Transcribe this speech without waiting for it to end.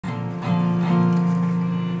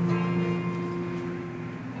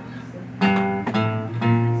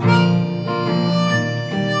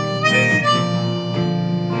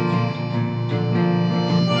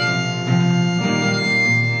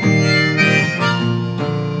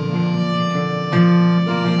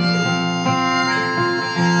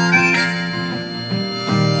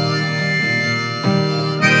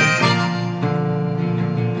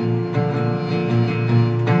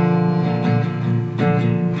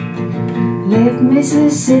left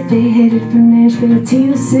Mississippi, headed for Nashville,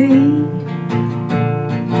 Tennessee.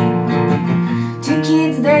 Two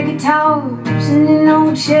kids, their guitars, and an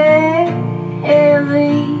old Chevy.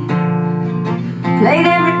 Played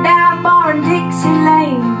every dive bar in Dixie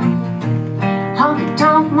Lane,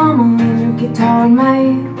 honky-tonk mama and her guitar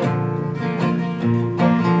man.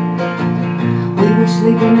 We were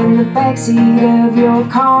sleeping in the backseat of your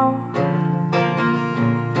car.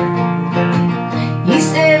 You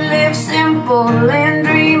said live simple and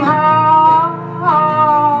dream hard.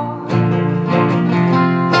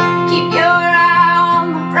 Keep your eye on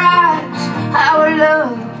the prize. Our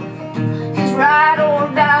love is ride or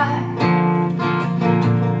die.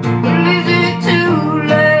 Well, is it too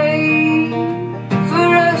late for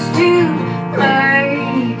us to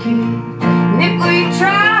make it? And if we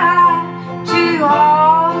try too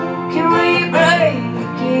hard, can we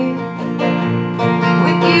break it?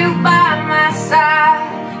 With you by my side,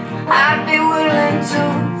 I'd be willing to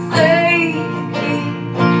fake it.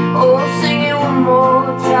 Oh, sing it one more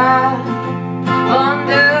time.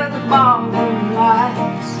 Under the ballroom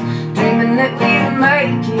lights, dreaming that we'd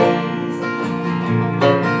make it.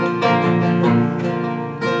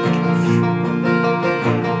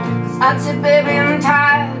 'Cause I'd say, baby, I'm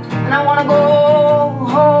tired and I wanna go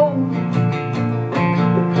home.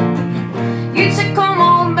 You'd say, come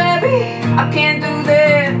on, baby, I can't do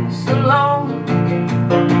this alone.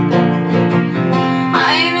 I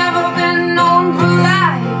ain't never been known for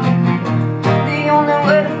lying. The only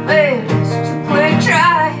way to fail is to quit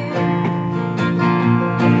trying.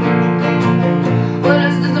 Well,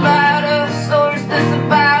 is this about us or is this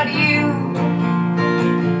about you?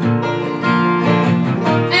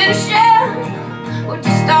 Finish what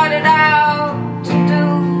you started out to do.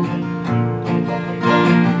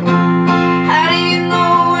 How do you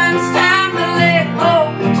know when it's time to let go?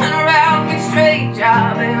 Turn around, get a straight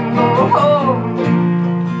job and go home.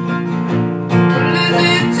 Well, is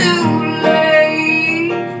it too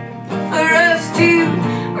late for us to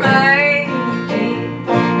make it?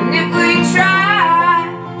 And if we try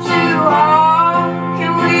too hard,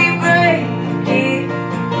 can we break it?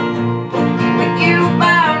 With you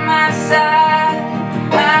by my side,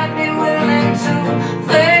 I'd be willing to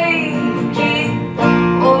fake it.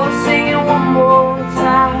 Oh, sing it one more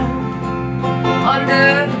time. Under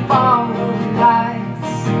the ballroom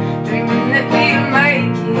lights, dreaming that we'd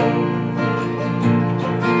make it.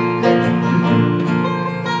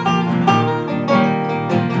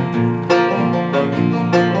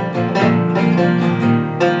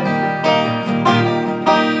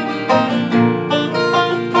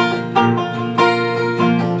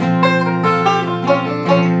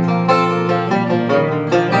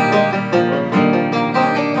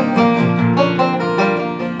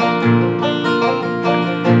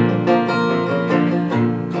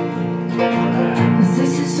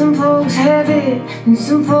 Some folks have it and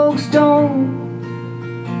some folks don't.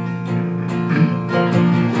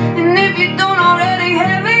 And if you don't already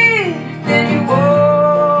have it, then you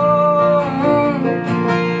won't.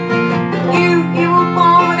 You were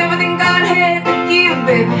born with everything God had to give,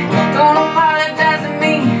 baby. Don't apologize to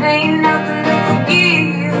me, ain't nothing to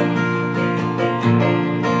forgive.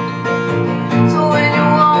 So when you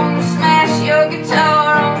want to smash your guitar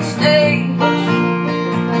on stage,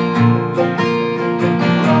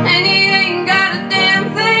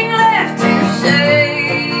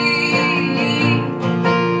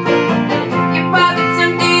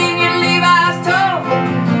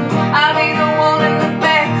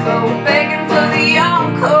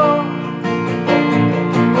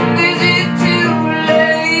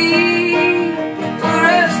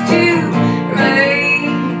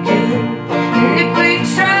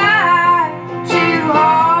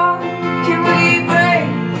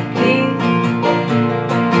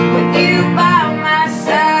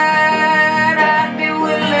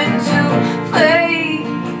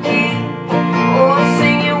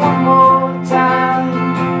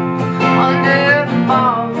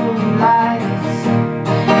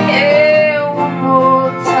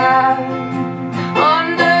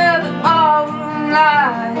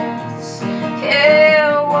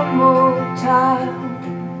 one more time,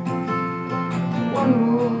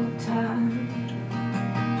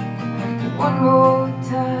 one more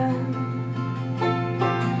time,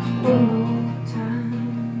 one more time.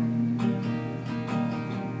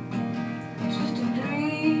 Just a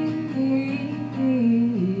dreaming.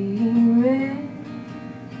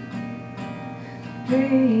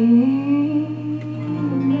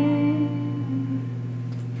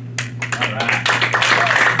 All right.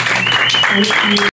 Thank you.